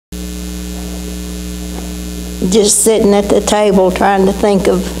just sitting at the table trying to think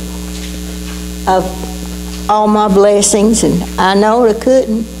of all my blessings, and I know I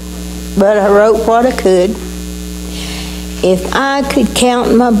couldn't, but I wrote what I could. If I could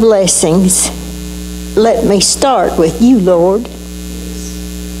count my blessings, let me start with you, Lord.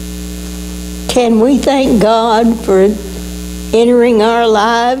 Can we thank God for entering our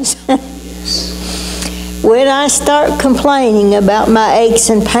lives? When I start complaining about my aches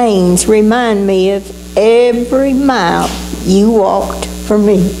and pains, remind me of every mile you walked for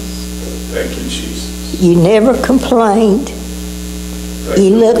me. Thank you, Jesus. You never complained.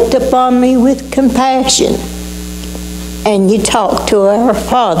 You looked upon me with compassion, and you talked to our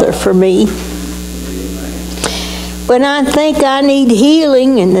Father for me. When I think I need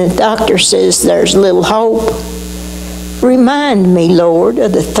healing and the doctor says there's little hope, remind me, Lord,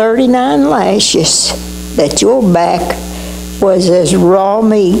 of the 39 lashes, that your back was as raw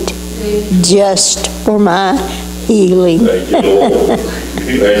meat just for my healing. Thank you, Lord.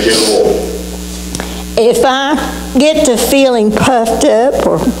 Thank you, Lord. If I get to feeling puffed up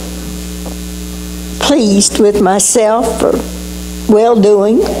or pleased with myself or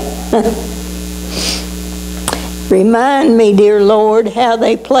well-doing, remind me, dear Lord, how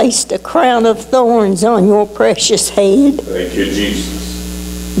they placed a crown of thorns on your precious head. Thank you, Jesus.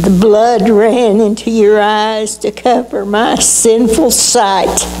 The blood ran into your eyes to cover my sinful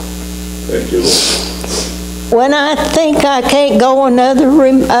sight. Thank you, Lord. When I think I can't go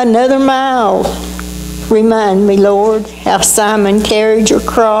another mile, remind me, Lord, how Simon carried your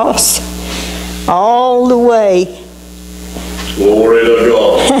cross all the way. Glory to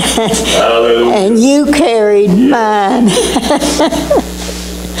God. Hallelujah. And you carried mine.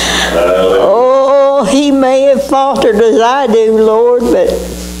 Oh, he may have faltered as I do, Lord, but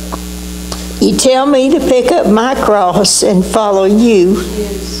you tell me to pick up my cross and follow you.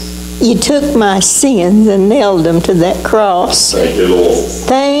 You took my sins and nailed them to that cross. Thank you, Lord.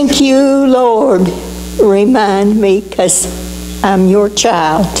 Thank you, Lord. Remind me, because I'm your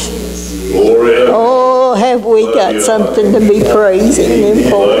child. Glory to God. Oh, have we got something to be praising Him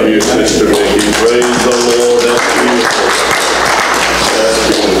for? Love you, Sister Vickie. Praise the Lord. That's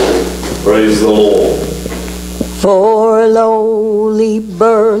beautiful. Praise the Lord. For lowly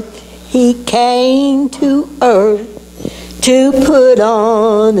birth He came to earth to put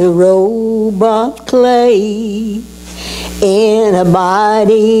on a robe of clay. In a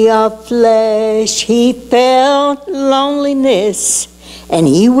body of flesh He felt loneliness, and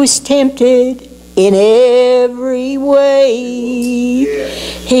He was tempted in every way.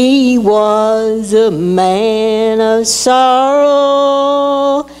 He was a man of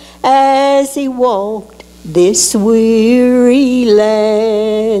sorrow as He walked this weary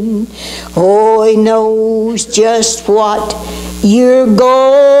land. Oh, He knows just what you're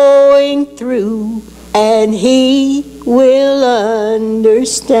going through, and He will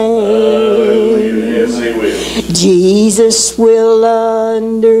understand. Yes, He will. Jesus will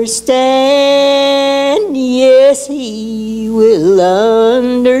understand. Yes, He will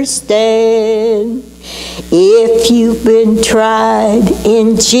understand. If you've been tried,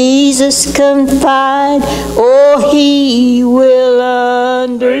 in Jesus confide. Oh, He will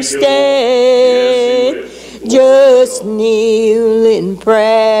understand. Just kneel in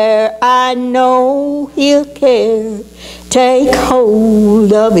prayer. I know He'll care. Take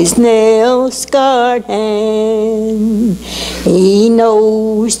hold of His nail-scarred hand. He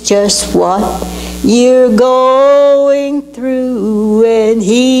knows just what you're going through, and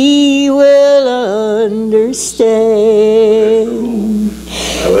He will understand.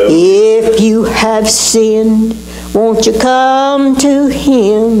 If you have sinned, won't you come to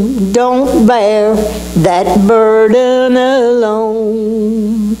Him? Don't bear that burden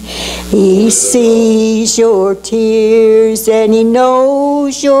alone. He sees your tears and He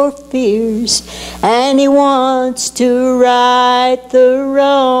knows your fears, and He wants to right the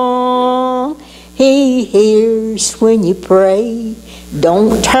wrong. He hears when you pray.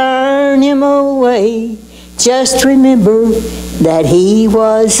 Don't turn Him away. Just remember that He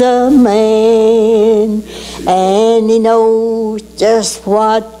was a man, and He knows just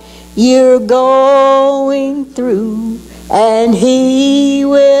what you're going through, and He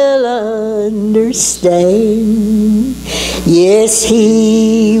will understand. Yes,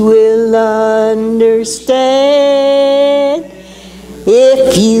 He will understand.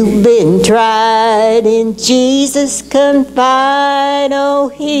 If you've been tried, in Jesus confide. Oh,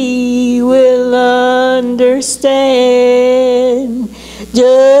 He will understand.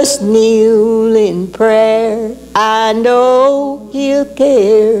 Just kneel in prayer. I know He'll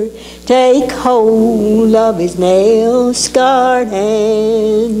care. Take hold of His nail-scarred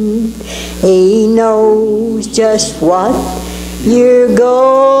hand. He knows knows just what you're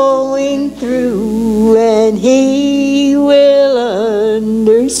going through, and He will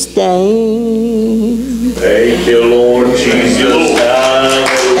understand. Thank you, Lord Jesus.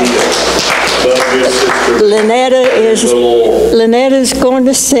 Hallelujah. Love you, sister. Lynetta's going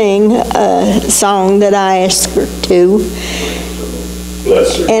to sing a song that I asked her to.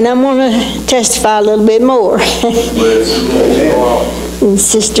 Bless her. And I'm going to testify a little bit more. And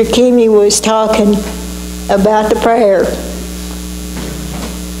Sister Kimmy was talking about the prayer.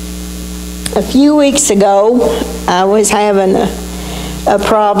 A few weeks ago, I was having a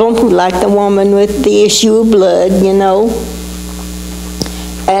problem, like the woman with the issue of blood, you know.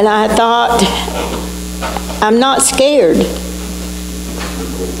 And I thought, I'm not scared.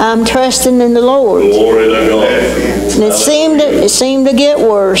 I'm trusting in the Lord. Glory to God. And it seemed to get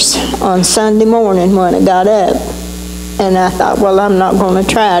worse on Sunday morning when I got up. And I thought, well, I'm not going to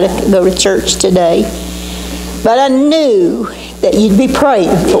try to go to church today. But I knew that you'd be praying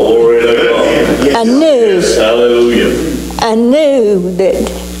for me. Glory to God. I knew. Yes, hallelujah. I knew that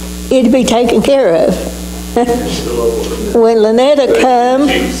it'd be taken care of. When Lynetta come,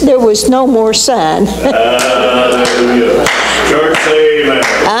 there was no more sign. Hallelujah. Church, amen.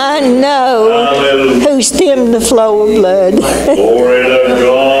 I know Hallelujah. who stemmed the flow of blood. Glory to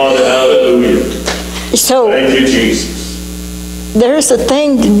God. Hallelujah. So Thank you, Jesus. there's a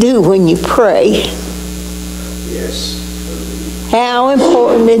thing to do when you pray. Yes. How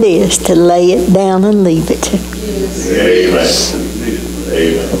important it is to lay it down and leave it. Amen.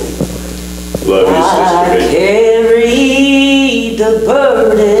 Amen. Love you, I Sister Vickie. carried the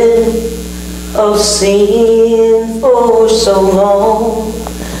burden of sin for so long.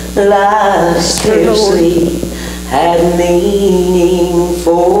 Life scarcely had meaning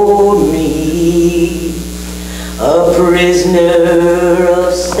for me. A prisoner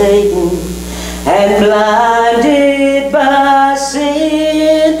of Satan and blinded by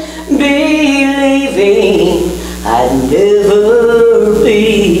sin, believing I'd never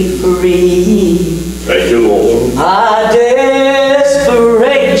be free. Thank you, Lord. My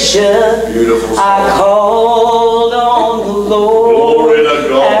desperation, Beautiful I song. called on the Lord. Glory to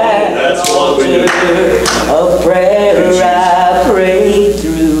God. At That's the what we do. altar of prayer I prayed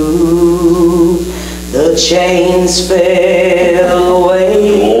through. The chains fell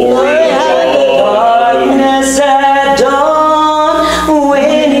away. Glory to God. Darkness at dawn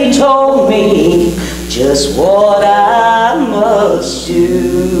when He told me just what I must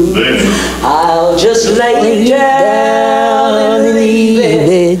do. I'll just lay down and leave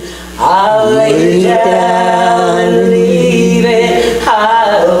it. I'll lay down and leave it.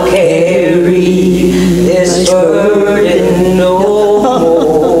 I'll carry this burden no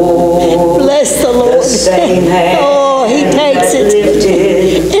more. Bless the Lord. The same hand Oh, He takes that it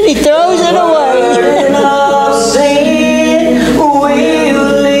lifted and He throws it away. burden of sin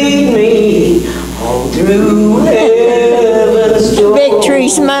will lead me on through heaven's door.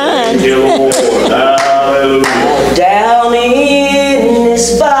 Victory's mine. Thank you, Lord. Hallelujah. Down in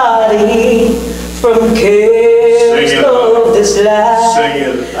this body from cares Sing it. of this life Sing it.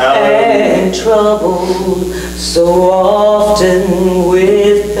 Hallelujah. and trouble so often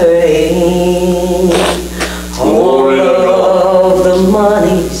with pain. Glory to All of the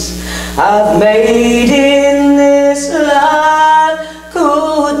monies I've made in this life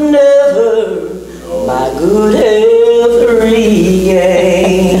could never my good health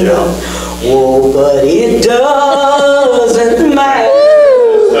regain. Yeah. Oh, but it doesn't matter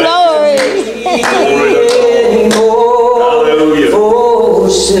Glory. anymore. Hallelujah. For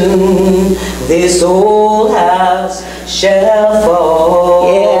soon this old house shall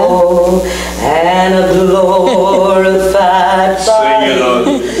fall, and a glorified Sing it body on.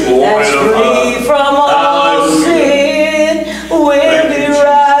 Glory that's to free God. from all Hallelujah. sin will Thank be you, Jesus.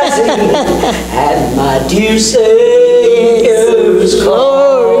 rising at my dear Savior's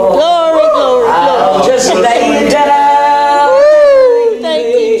Glory, call. glory, glory, I'll glory. just lay it down. Woo, thank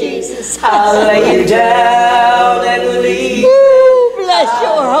you, Jesus. I'll lay it down and leave Woo, bless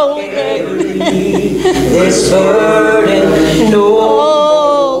your holy name. this burden no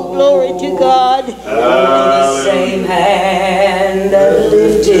Oh, glory to God. the same hand that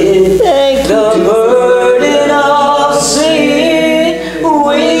lifted Thank you, the Jesus. burden of sin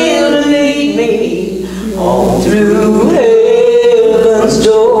will lead me on through heaven's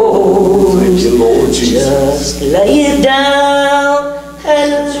door. Thank you, Lord Jesus. Just lay it down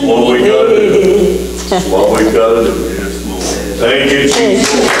and what we leave gotta do. it. That's what we've got to do. Thank you,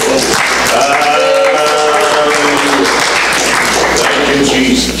 Jesus. Hallelujah. Thank you,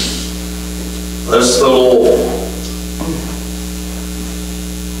 Jesus. Bless the Lord.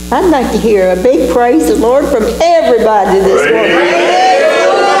 I'd like to hear a big praise the Lord from everybody this morning.